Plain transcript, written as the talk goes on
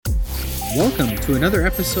Welcome to another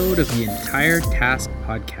episode of the Entire Task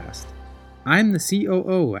Podcast. I'm the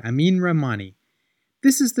COO, Amin Rahmani.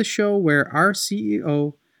 This is the show where our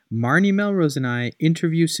CEO, Marnie Melrose, and I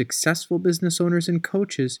interview successful business owners and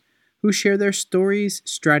coaches who share their stories,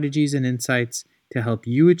 strategies, and insights to help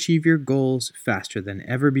you achieve your goals faster than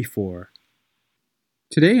ever before.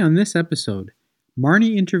 Today on this episode,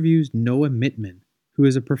 Marnie interviews Noah Mittman, who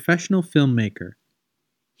is a professional filmmaker.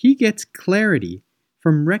 He gets clarity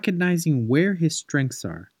from recognizing where his strengths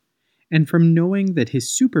are, and from knowing that his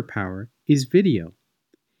superpower is video.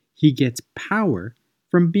 He gets power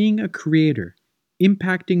from being a creator,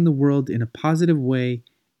 impacting the world in a positive way,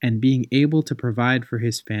 and being able to provide for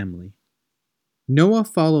his family. Noah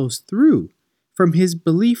follows through from his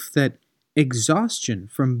belief that exhaustion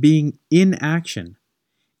from being in action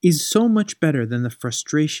is so much better than the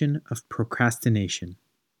frustration of procrastination.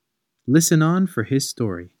 Listen on for his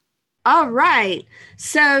story. All right.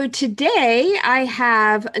 So today I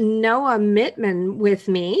have Noah Mittman with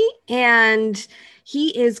me, and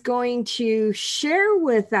he is going to share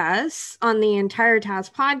with us on the Entire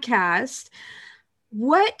Task Podcast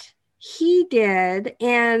what he did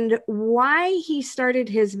and why he started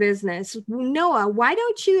his business. Noah, why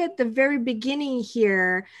don't you at the very beginning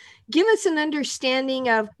here give us an understanding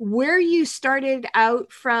of where you started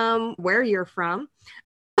out from, where you're from,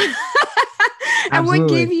 and what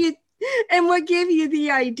gave you the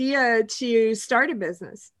idea to start a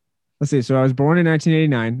business? Let's see. So I was born in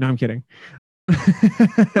 1989. No, I'm kidding.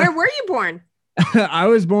 Where were you born? I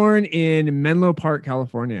was born in Menlo Park,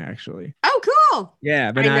 California, actually. Oh, cool.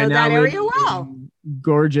 Yeah, but I know that area well.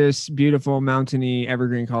 Gorgeous, beautiful, mountainy,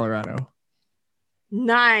 evergreen, Colorado.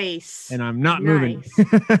 Nice. And I'm not moving.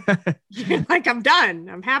 You're like, I'm done.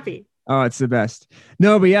 I'm happy. Oh, it's the best.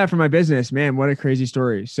 No, but yeah, for my business, man, what a crazy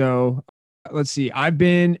story. So let's see.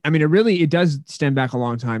 It does stem back a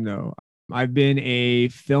long time though. I've been a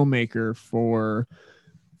filmmaker for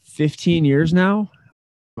 15 years now.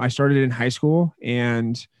 I started in high school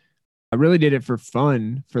and I really did it for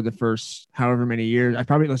fun for the first however many years.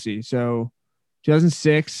 So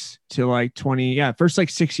 2006 to first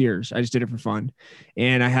 6 years, I just did it for fun.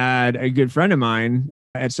 And I had a good friend of mine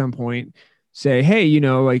at some point say, hey,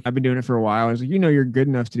 I've been doing it for a while. I was like, you're good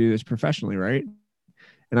enough to do this professionally, right?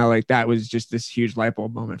 And that was just this huge light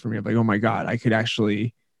bulb moment for me. I'm like, oh my God, I could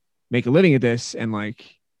actually make a living at this. And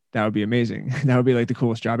that would be amazing. That would be the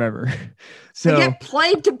coolest job ever. So I get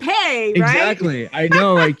paid to pay, right? Exactly. I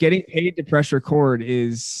know getting paid to press record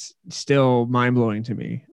is still mind blowing to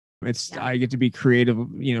me. I get to be creative,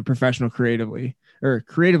 professional creatively or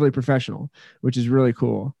creatively professional, which is really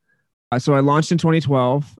cool. So I launched in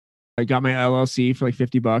 2012. I got my LLC for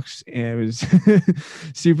 $50 and it was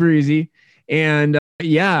super easy. And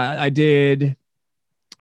I did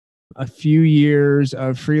a few years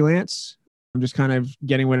of freelance. I'm just kind of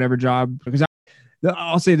getting whatever job because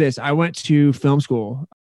I'll say this. I went to film school.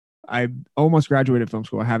 I almost graduated film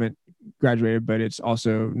school. I haven't graduated, but it's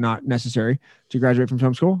also not necessary to graduate from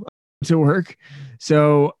film school to work.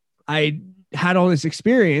 So I had all this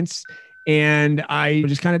experience and I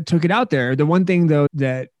just kind of took it out there. The one thing though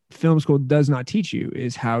that film school does not teach you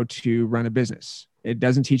is how to run a business. It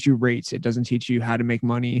doesn't teach you rates. It doesn't teach you how to make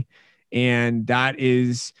money. And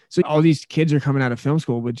so all these kids are coming out of film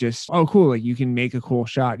school with just, oh, cool. You can make a cool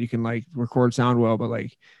shot. You can record sound well, but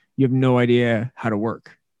you have no idea how to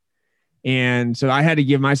work. And so I had to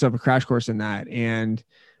give myself a crash course in that. And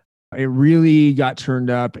it really got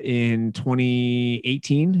turned up in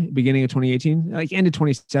 2018, beginning of 2018, end of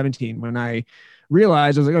 2017, when I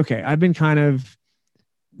realized I was like, okay, I've been kind of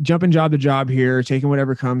jumping job to job here, taking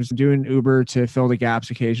whatever comes, doing Uber to fill the gaps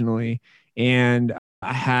occasionally. And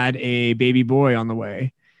I had a baby boy on the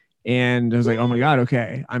way and I was like, oh my God,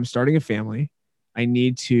 okay, I'm starting a family. I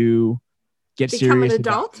need to get serious. Become an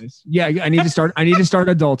adult? Yeah, I need to start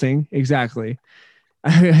adulting. Exactly.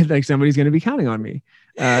 Somebody's going to be counting on me.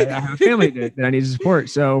 I have a family that I need to support.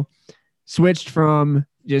 So switched from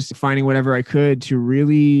just finding whatever I could to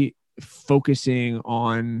really focusing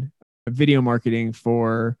on video marketing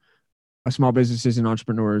for small businesses and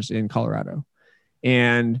entrepreneurs in Colorado.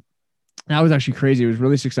 And that was actually crazy. It was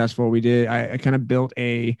really successful. I kind of built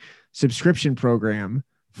a subscription program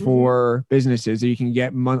for businesses that you can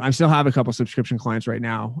get. I still have a couple subscription clients right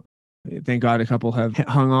now. Thank God a couple have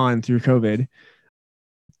hung on through COVID.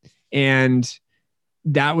 And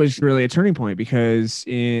that was really a turning point because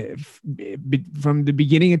from the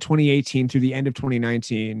beginning of 2018 through the end of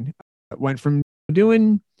 2019, I went from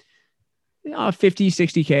doing 50,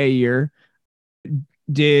 60K a year,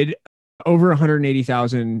 did over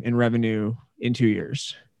 180,000 in revenue in 2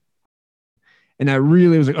 years. And that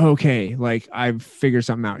really was like, okay, I've figured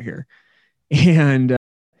something out here. And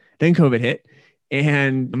then COVID hit.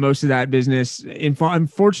 And most of that business,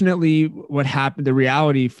 unfortunately, what happened, the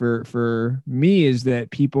reality for me is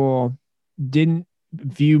that people didn't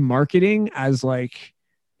view marketing as like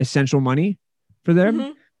essential money for them.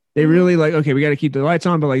 Mhm. They really like, okay, we got to keep the lights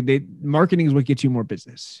on, but like marketing is what gets you more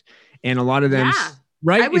business. And a lot of them, Yeah.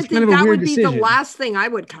 right? I would It's kind think of a that weird would be decision. the last thing I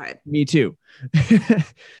would cut. Me too.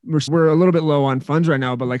 We're a little bit low on funds right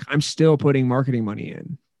now, but like I'm still putting marketing money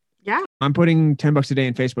in. Yeah. I'm putting $10 a day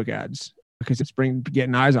in Facebook ads because it's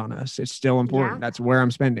getting eyes on us. It's still important. Yeah. That's where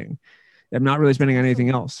I'm spending. I'm not really spending on anything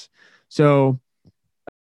else. So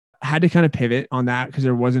I had to kind of pivot on that because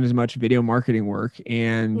there wasn't as much video marketing work,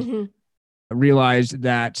 and Mhm. I realized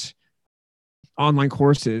that online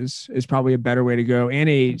courses is probably a better way to go and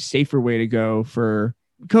a safer way to go for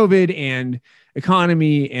COVID and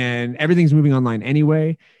economy, and everything's moving online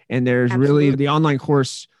anyway. And there's really the online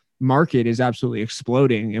course market is absolutely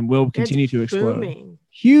exploding and will continue to explode. Booming.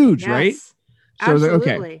 Huge, Yes. right? So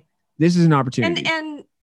okay, this is an opportunity. And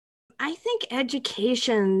I think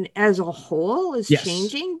education as a whole is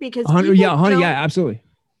changing because absolutely.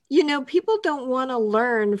 You know, people don't want to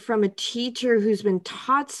learn from a teacher who's been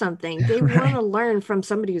taught something. They want to learn from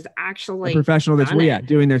somebody who's actually a professional that's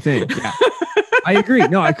doing their thing. Yeah. I agree.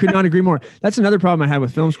 No, I could not agree more. That's another problem I had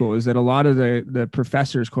with film school is that a lot of the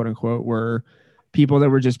professors, quote unquote, were people that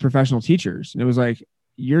were just professional teachers. And it was like,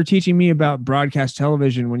 you're teaching me about broadcast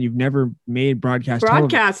television when you've never made broadcasted.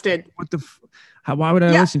 What why would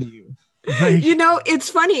I listen to you? Like, you know, it's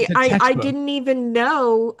funny. I didn't even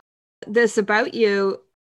know this about you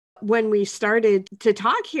when we started to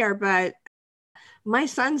talk here, but my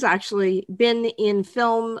son's actually been in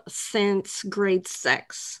film since grade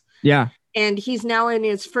 6. Yeah. And he's now in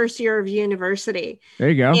his first year of university. There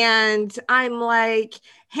you go. And I'm like,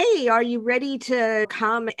 hey, are you ready to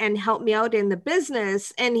come and help me out in the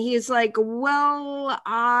business? And he's like, well,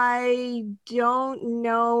 I don't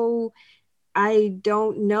know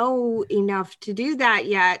enough to do that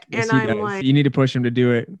yet. Yes, and I'm like, you need to push him to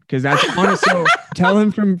do it because that's honest. So tell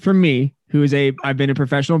him from me, I've been a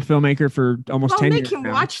professional filmmaker for almost 10 years. Make him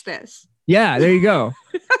watch this. Yeah, there you go.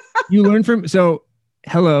 You learn from,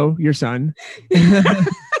 hello, your son.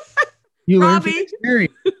 You learn from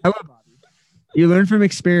experience. Hello, Bobby. You learn from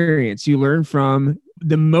experience. You learn from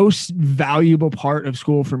the most valuable part of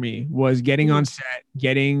school for me was getting on set,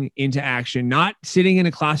 getting into action, not sitting in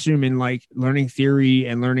a classroom and like learning theory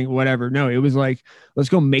and learning whatever. No, it was like, let's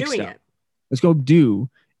go make stuff. Let's go do.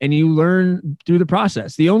 And you learn through the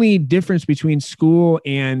process. The only difference between school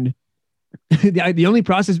and the only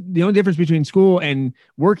difference between school and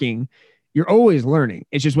working, you're always learning.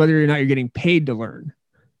 It's just whether or not you're getting paid to learn.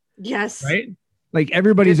 Yes. Right? Like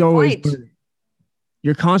everybody's always learning.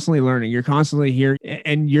 You're constantly learning. You're constantly here,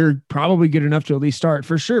 and you're probably good enough to at least start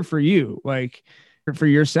for sure for you, like for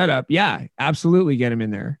your setup. Yeah, absolutely. Get them in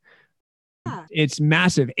there. Yeah. It's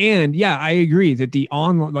massive. And yeah, I agree that the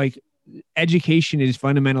online, education is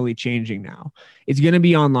fundamentally changing now. It's going to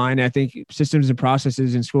be online. I think systems and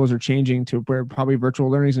processes in schools are changing to where probably virtual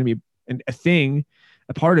learning is going to be a thing,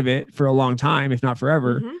 a part of it for a long time, if not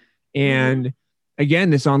forever. Mm-hmm. And again,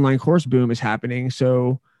 this online course boom is happening.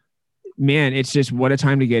 So man, it's just what a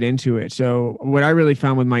time to get into it. So what I really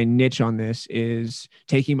found with my niche on this is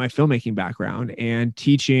taking my filmmaking background and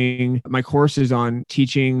teaching my courses on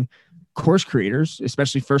teaching course creators,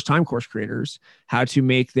 especially first-time course creators, how to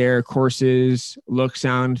make their courses look,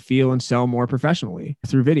 sound, feel, and sell more professionally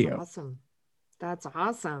through video. Awesome. That's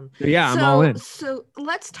awesome. So, yeah, I'm all in. So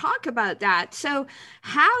let's talk about that. So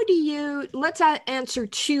let's answer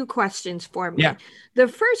 2 questions for me. Yeah. The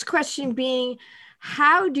first question being,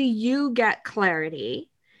 how do you get clarity?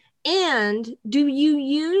 And do you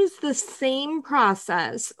use the same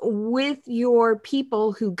process with your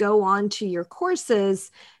people who go on to your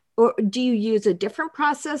courses? Or do you use a different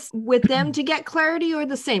process with them to get clarity, or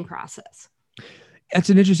the same process?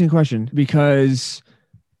 That's an interesting question, because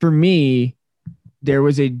for me, there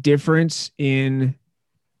was a difference in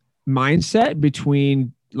mindset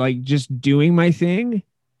between like just doing my thing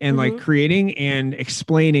and like creating and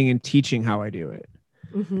explaining and teaching how I do it.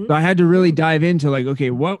 Mm-hmm. So I had to really dive into like,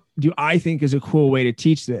 okay, what do I think is a cool way to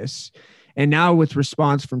teach this? And now with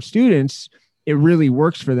response from students, it really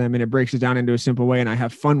works for them and it breaks it down into a simple way and I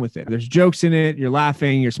have fun with it. There's jokes in it. You're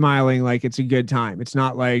laughing, you're smiling, like it's a good time. It's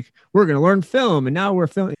not like we're going to learn film and now we're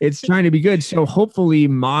filming. It's trying to be good. So hopefully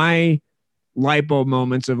my light bulb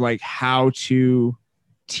moments of like how to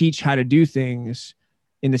teach how to do things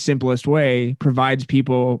in the simplest way provides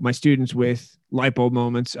people, my students, with light bulb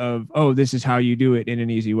moments of, oh, this is how you do it in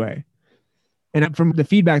an easy way. And from the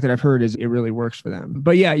feedback that I've heard is it really works for them.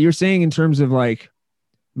 But yeah, you're saying in terms of like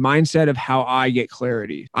mindset of how I get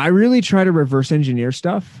clarity. I really try to reverse engineer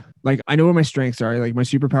stuff. Like I know what my strengths are, like my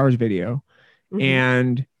superpower is video,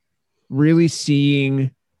 and really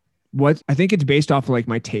seeing what I think it's based off of like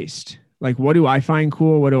my taste. Like, what do I find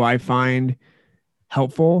cool? What do I find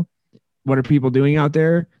helpful? What are people doing out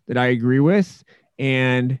there that I agree with?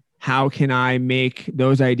 And how can I make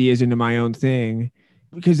those ideas into my own thing?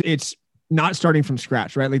 Because it's not starting from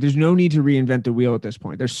scratch, right? Like there's no need to reinvent the wheel at this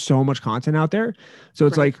point. There's so much content out there. So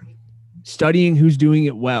it's like studying who's doing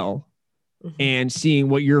it well and seeing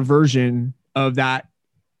what your version of that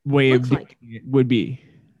way of doing it would be.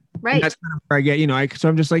 Right. And that's kind of where I get, so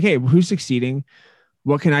I'm just like, hey, who's succeeding?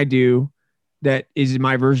 What can I do that is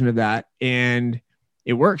my version of that? And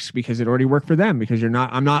it works because it already worked for them, because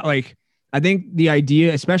I'm not like, I think the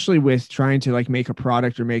idea, especially with trying to like make a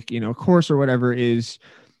product or make, a course or whatever, is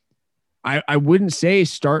I wouldn't say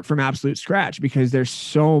start from absolute scratch, because there's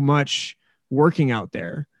so much working out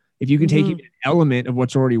there. If you can take an element of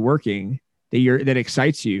what's already working that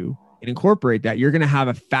excites you and incorporate that, you're going to have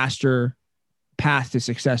a faster path to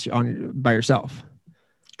success by yourself.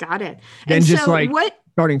 Got it. Then and just so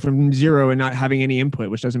starting from zero and not having any input,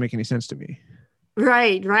 which doesn't make any sense to me.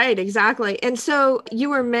 Right, exactly. And so you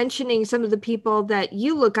were mentioning some of the people that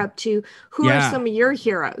you look up to. Who are some of your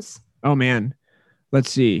heroes? Oh man,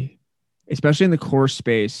 let's see. Especially in the course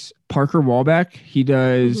space, Parker Walbeck, he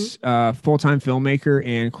does full-time filmmaker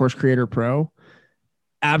and course creator pro.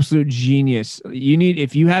 Absolute genius.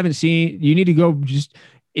 If you haven't seen, you need to go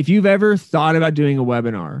if you've ever thought about doing a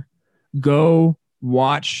webinar, go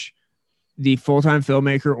watch the full-time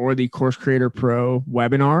filmmaker or the course creator pro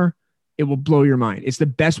webinar. It will blow your mind. It's the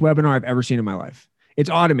best webinar I've ever seen in my life. It's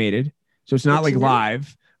automated, so it's not like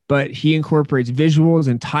live, but he incorporates visuals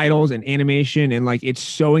and titles and animation, and like it's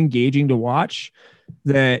so engaging to watch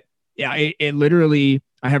that it literally,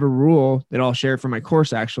 I have a rule that I'll share for my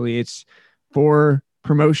course. Actually, it's for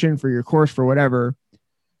promotion for your course, for whatever,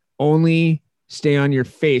 only stay on your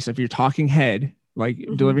face. If you're talking head, like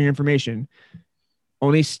delivering information,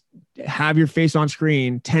 only have your face on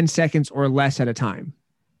screen 10 seconds or less at a time.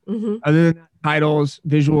 Other than that, titles,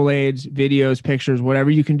 visual aids, videos, pictures, whatever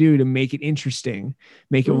you can do to make it interesting,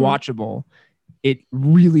 make it watchable, it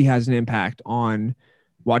really has an impact on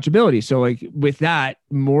watchability. So like with that,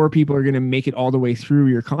 more people are going to make it all the way through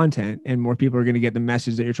your content, and more people are going to get the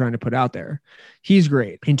message that you're trying to put out there. He's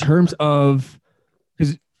great in terms of,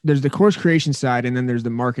 because there's the course creation side and then there's the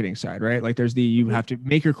marketing side, right? Like there's you have to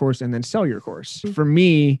make your course and then sell your course. For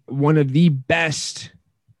me, one of the best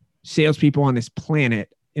salespeople on this planet,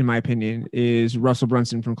 in my opinion, is Russell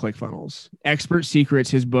Brunson from ClickFunnels. Expert Secrets,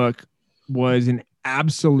 his book, was an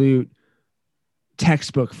absolute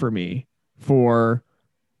textbook for me for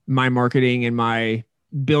my marketing and my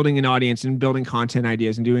building an audience and building content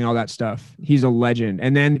ideas and doing all that stuff. He's a legend.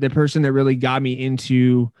 And then the person that really got me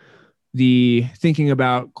into the thinking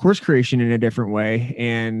about course creation in a different way,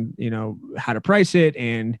 and how to price it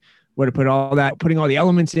and what to putting all the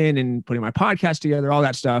elements in and putting my podcast together, all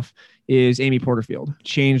that stuff, is Amy Porterfield.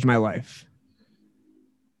 Changed my life.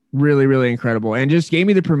 Really, really incredible. And just gave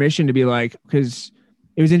me the permission to be like, because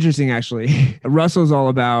it was interesting actually. Russell's all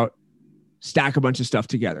about stack a bunch of stuff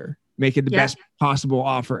together, make it the best possible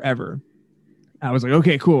offer ever. I was like,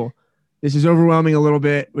 okay, cool. This is overwhelming a little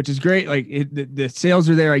bit, which is great. Like the sales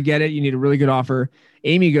are there. I get it. You need a really good offer.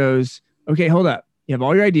 Amy goes, okay, hold up. You have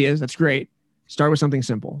all your ideas. That's great. Start with something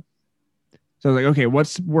simple. So I was like, okay,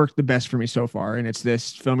 what's worked the best for me so far? And it's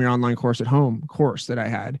this Film Your Online Course at Home course that I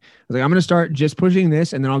had. I was like, I'm going to start just pushing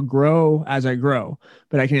this, and then I'll grow as I grow.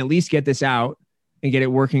 But I can at least get this out and get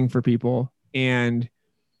it working for people and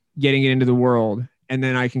getting it into the world. And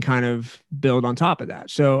then I can kind of build on top of that.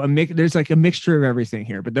 So there's like a mixture of everything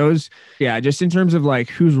here. But just in terms of like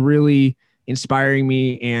who's really inspiring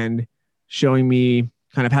me and showing me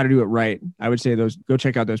kind of how to do it right, I would say go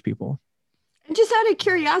check out those people. Just out of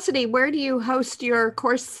curiosity, where do you host your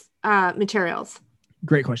course materials?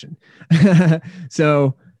 Great question.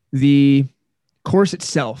 So the course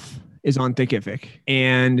itself is on Thinkific,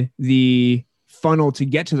 and the funnel to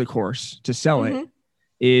get to the course to sell it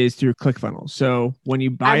is through ClickFunnels. So when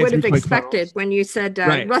you buy I would have expected when you said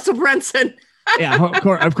Russell Brunson. Yeah, of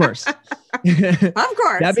course. Of course.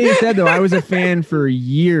 That being said, though, I was a fan for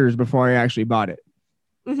years before I actually bought it.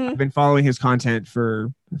 I've been following his content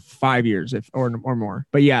for 5 years or more.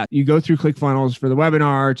 But yeah, you go through ClickFunnels for the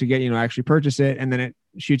webinar to get, actually purchase it. And then it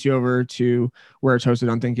shoots you over to where it's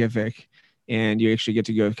hosted on Thinkific, and you actually get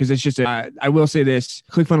to go. Because it's just, I will say this,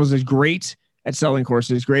 ClickFunnels is great at selling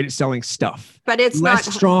courses, great at selling stuff, but it's less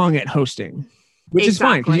strong at hosting, which is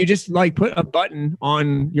fine. Because you just like put a button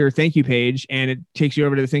on your thank you page and it takes you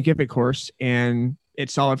over to the Thinkific course, and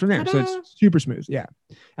it's solid from there. Ta-da. So it's super smooth. Yeah,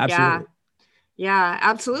 absolutely. Yeah,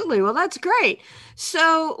 absolutely. Well, that's great.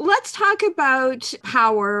 So let's talk about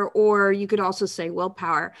power, or you could also say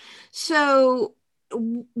willpower. So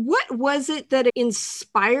what was it that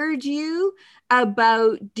inspired you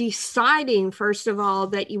about deciding, first of all,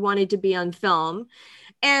 that you wanted to be on film?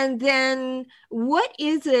 And then what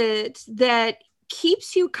is it that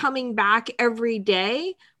keeps you coming back every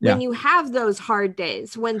day when you have those hard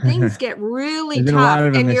days, when things get really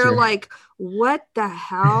tough and you're like, what the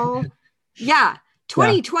hell? Yeah.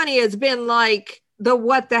 2020 has been like the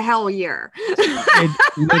what the hell year.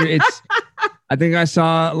 It's I think I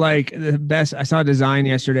saw like I saw a design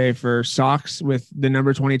yesterday for socks with the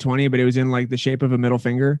number 2020, but it was in like the shape of a middle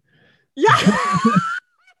finger. Yeah.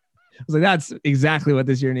 I was like, that's exactly what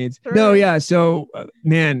this year needs. Right. No, yeah. So,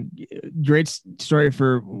 man, great story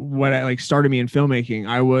for what I like started me in filmmaking.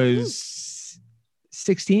 I was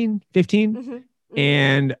 16, 15. Mm-hmm.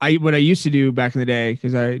 And what I used to do back in the day,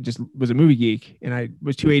 because I just was a movie geek and I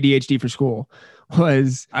was too ADHD for school,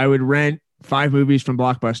 was I would rent 5 movies from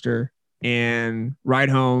Blockbuster and ride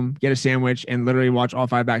home, get a sandwich, and literally watch all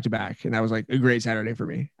 5 back to back. And that was like a great Saturday for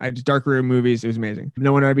me. I just dark room movies. It was amazing.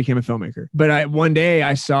 No wonder I became a filmmaker. But one day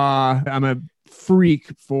I'm a freak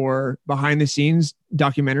for behind the scenes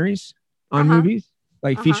documentaries on movies,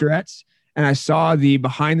 like featurettes. And I saw the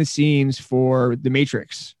behind the scenes for The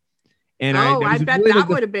Matrix. And I bet really that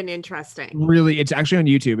would have been interesting. Really, it's actually on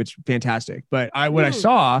YouTube. It's fantastic. But what I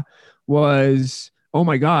saw was, oh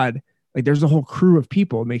my God, like there's a whole crew of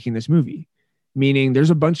people making this movie, meaning there's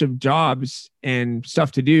a bunch of jobs and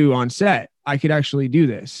stuff to do on set. I could actually do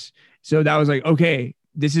this. So that was like, okay,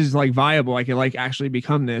 this is like viable. I could like actually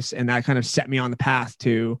become this. And that kind of set me on the path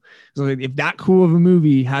to, so like, if that cool of a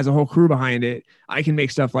movie has a whole crew behind it, I can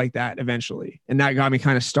make stuff like that eventually. And that got me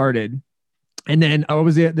kind of started. And then what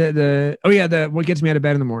was the what gets me out of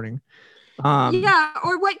bed in the morning?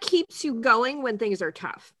 Or what keeps you going when things are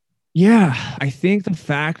tough? Yeah, I think the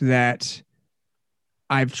fact that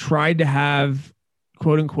I've tried to have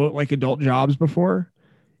quote unquote like adult jobs before,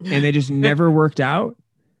 and they just never worked out.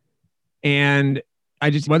 And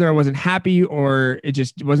whether I wasn't happy or it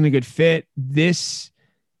just wasn't a good fit,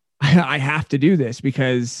 I have to do this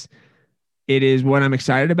because it is what I'm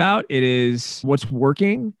excited about. It is what's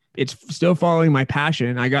working. It's still following my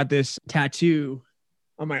passion. I got this tattoo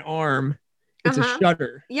on my arm. It's a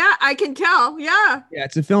shutter. Yeah, I can tell. Yeah. Yeah,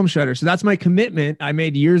 it's a film shutter. So that's my commitment I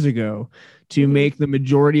made years ago to make the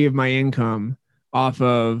majority of my income off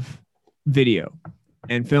of video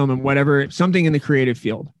and film and whatever, something in the creative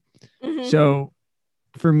field. Mm-hmm. So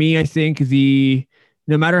for me, I think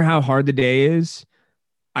no matter how hard the day is,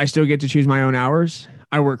 I still get to choose my own hours.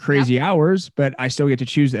 I work crazy hours, but I still get to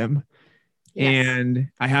choose them. Yes. And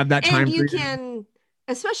I have that time. And you can,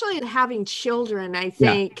 especially in having children, I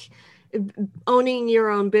think owning your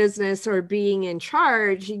own business or being in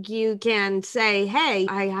charge, you can say, hey,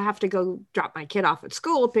 I have to go drop my kid off at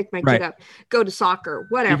school, pick my kid up, go to soccer,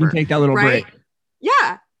 whatever. You can take that little break.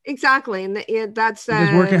 Yeah, exactly. And that's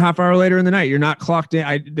just work a half hour later in the night. You're not clocked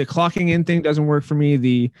in. The clocking in thing doesn't work for me.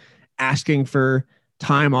 The asking for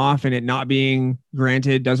time off and it not being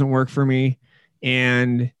granted doesn't work for me.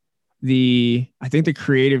 And I think the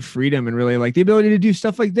creative freedom and really like the ability to do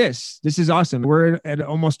stuff like this is awesome. We're at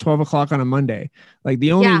almost 12 o'clock on a Monday. Like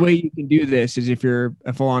the only way you can do this is if you're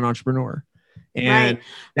a full-on entrepreneur, and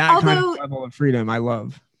that kind of level of freedom I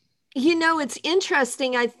love. You know, it's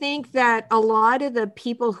interesting. I think that a lot of the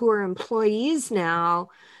people who are employees now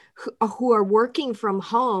who are working from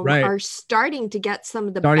home are starting to get some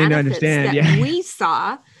of the benefits that we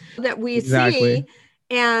saw, that we see.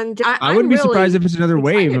 And I wouldn't be surprised if it's another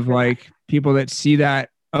wave of like people that see that,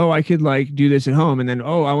 oh, I could like do this at home. And then,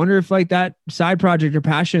 oh, I wonder if like that side project or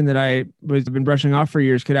passion that I been brushing off for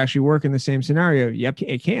years could actually work in the same scenario. Yep,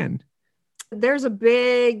 it can. There's a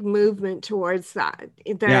big movement towards that.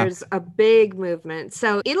 There's a big movement.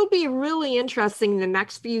 So it'll be really interesting in the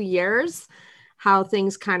next few years how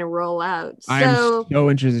things kind of roll out. I'm so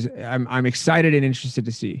interested. I'm excited and interested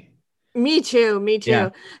to see. Me too. Yeah.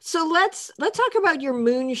 So let's talk about your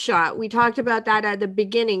moonshot. We talked about that at the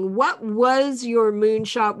beginning. What was your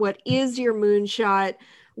moonshot? What is your moonshot?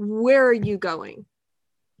 Where are you going?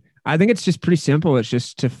 I think it's just pretty simple. It's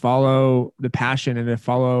just to follow the passion and to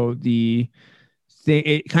follow the thing.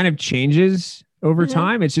 It kind of changes over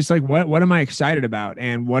time. It's just like, what am I excited about?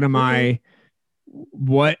 And what am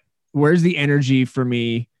where's the energy for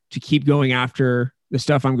me to keep going after the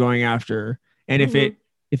stuff I'm going after? And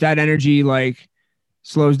if that energy like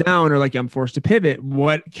slows down or like I'm forced to pivot,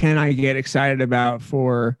 what can I get excited about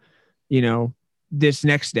for, this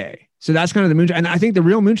next day? So that's kind of the moonshot. And I think the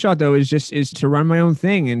real moonshot though is to run my own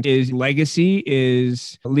thing, and is legacy,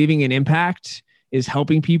 is leaving an impact, is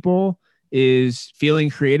helping people, is feeling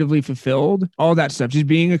creatively fulfilled, all that stuff, just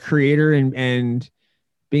being a creator and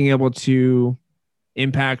being able to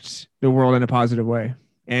impact the world in a positive way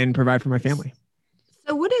and provide for my family.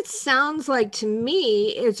 So what it sounds like to me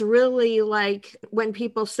is really like when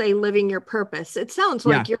people say living your purpose, it sounds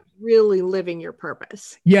like you're really living your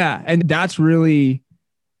purpose. Yeah. And that's really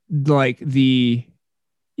like when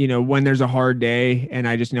there's a hard day and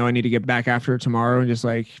I just know I need to get back after it tomorrow, and just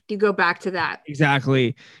like, you go back to that.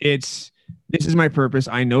 Exactly. This is my purpose.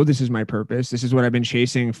 I know this is my purpose. This is what I've been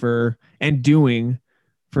chasing for and doing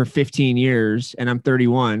for 15 years. And I'm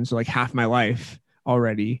 31. So like half my life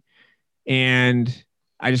already. And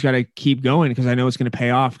I just got to keep going because I know it's going to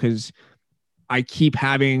pay off, because I keep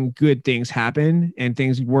having good things happen and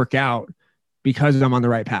things work out because I'm on the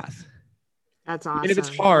right path. That's awesome. And if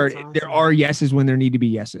it's hard, there are yeses when there need to be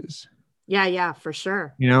yeses. Yeah, for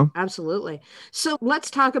sure. Absolutely. So let's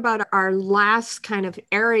talk about our last kind of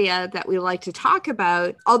area that we like to talk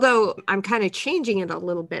about, although I'm kind of changing it a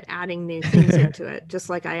little bit, adding new things into it, just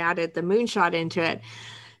like I added the moonshot into it.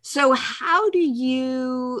 So how do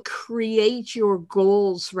you create your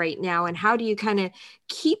goals right now? And how do you kind of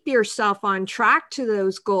keep yourself on track to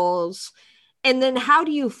those goals? And then how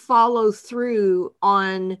do you follow through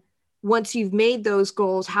on, once you've made those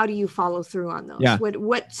goals, how do you follow through on those? Yeah.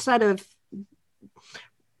 What set of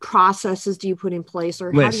processes do you put in place,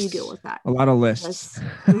 or lists. How do you deal with that? A lot of lists.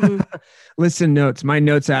 Mm-hmm. Lists and notes. My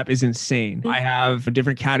notes app is insane. Mm-hmm. I have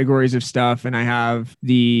different categories of stuff, and I have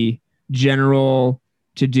the general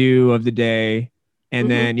to do of the day. And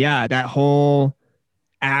then, that whole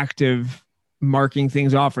act of marking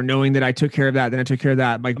things off or knowing that I took care of that, then I took care of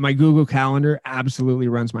that. Like my Google Calendar absolutely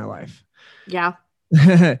runs my life. Yeah.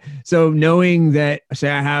 So knowing that, say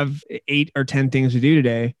I have 8 or 10 things to do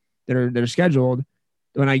today that are scheduled,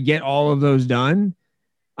 when I get all of those done,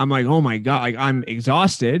 I'm like, oh my God, like I'm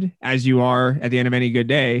exhausted, as you are at the end of any good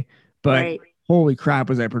day, but holy crap,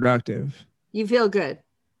 was I productive? You feel good.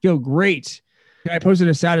 Feel great. I posted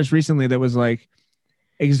a status recently that was like,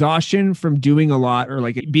 exhaustion from doing a lot or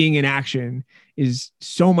like being in action is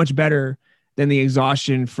so much better than the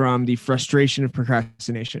exhaustion from the frustration of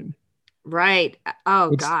procrastination. Right.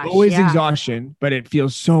 Oh, gosh. It's always exhaustion, but it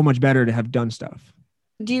feels so much better to have done stuff.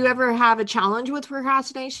 Do you ever have a challenge with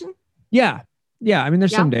procrastination? Yeah. I mean,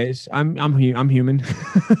 there's some days I'm human.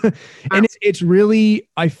 And it's really,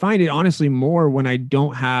 I find it honestly more when I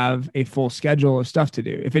don't have a full schedule of stuff to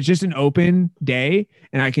do. If it's just an open day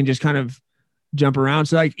and I can just kind of jump around.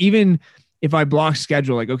 So like, even if I block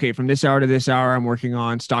schedule, like, okay, from this hour to this hour, I'm working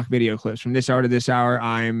on stock video clips. From this hour to this hour,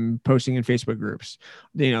 I'm posting in Facebook groups,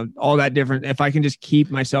 all that different. If I can just keep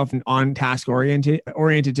myself on task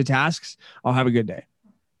oriented to tasks, I'll have a good day.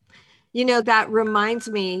 That reminds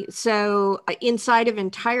me. So inside of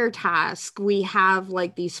Entire Task, we have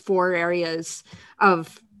like these 4 areas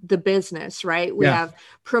of the business, right? We have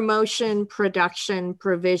promotion, production,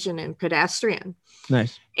 provision, and pedestrian.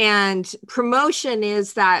 Nice. And promotion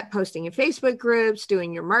is that posting in Facebook groups,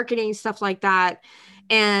 doing your marketing, stuff like that.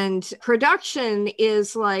 And production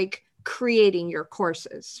is like creating your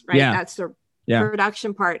courses, right? Yeah. That's the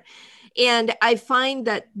production part. And I find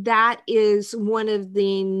that is one of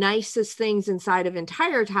the nicest things inside of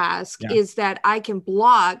Entire Task is that I can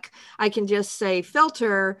just say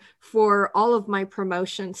filter for all of my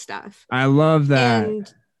promotion stuff. I love that.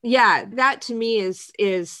 And that to me is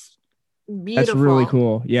beautiful. That's really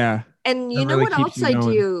cool. Yeah. And you know what else I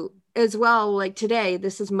do as well? Like today,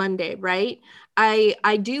 this is Monday, right?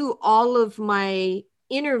 I do all of my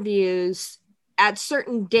interviews at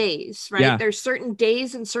certain days, right? Yeah. There's certain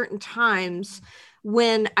days and certain times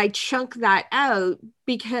when I chunk that out,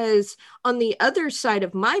 because on the other side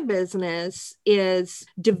of my business is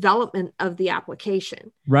development of the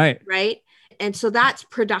application. Right. And so that's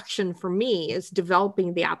production for me, is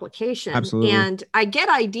developing the application. Absolutely. And I get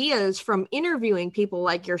ideas from interviewing people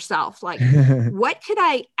like yourself, like what could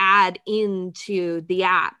I add into the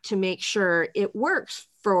app to make sure it works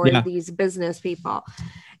for these business people?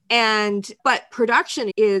 But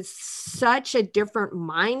production is such a different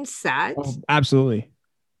mindset. Oh, absolutely.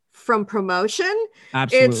 From promotion.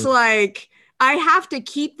 Absolutely. It's like, I have to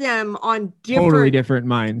keep them on totally different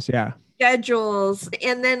minds. Yeah. Schedules.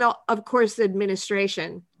 And then of course, the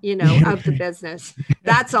administration, of the business.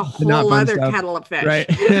 That's a whole other kettle of fish. Right.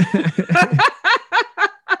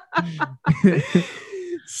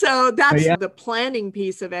 So that's the planning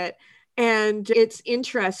piece of it. And it's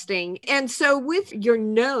interesting. And so with your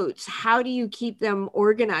notes, how do you keep them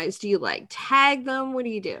organized? Do you like tag them? What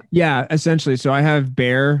do you do? Yeah, essentially. So I have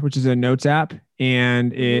Bear, which is a notes app,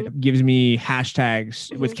 and it gives me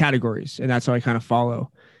hashtags with categories, and that's how I kind of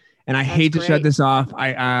follow. And I hate to shut this off.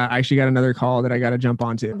 I actually got another call that I got to jump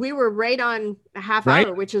onto. We were right on a half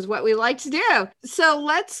hour, which is what we like to do. So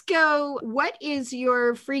let's go. What is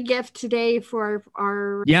your free gift today for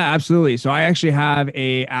our... Yeah, absolutely. So I actually have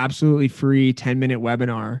a absolutely free 10-minute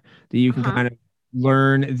webinar that you can kind of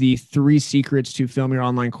learn the 3 secrets to film your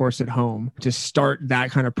online course at home to start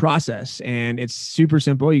that kind of process. And it's super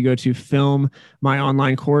simple. You go to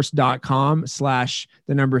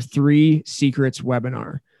filmmyonlinecourse.com/3 secrets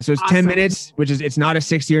webinar. So it's 10 minutes, which is, it's not a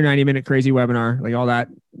 60 or 90 minute crazy webinar, like all that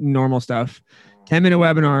normal stuff. 10-minute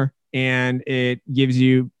webinar, and it gives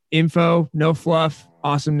you info, no fluff,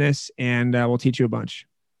 awesomeness, and we'll teach you a bunch.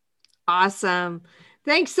 Awesome.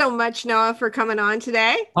 Thanks so much, Noah, for coming on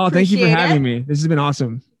today. Oh, thank you for having me. This has been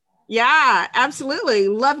awesome. Yeah, absolutely.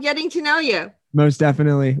 Love getting to know you. Most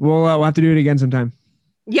definitely. We'll have to do it again sometime.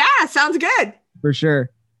 Yeah, sounds good. For sure.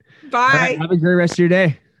 Bye. All right, have a great rest of your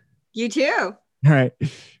day. You too. All right.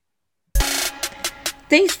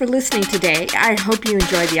 Thanks for listening today. I hope you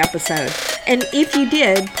enjoyed the episode. And if you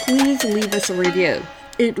did, please leave us a review.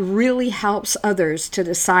 It really helps others to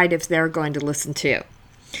decide if they're going to listen too.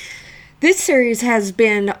 This series has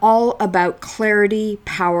been all about clarity,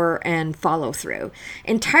 power, and follow-through.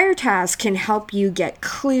 Entire Task can help you get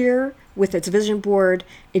clear with its vision board.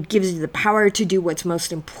 It gives you the power to do what's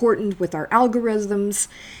most important with our algorithms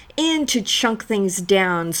and to chunk things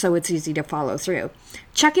down so it's easy to follow through.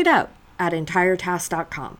 Check it out at entiretask.com.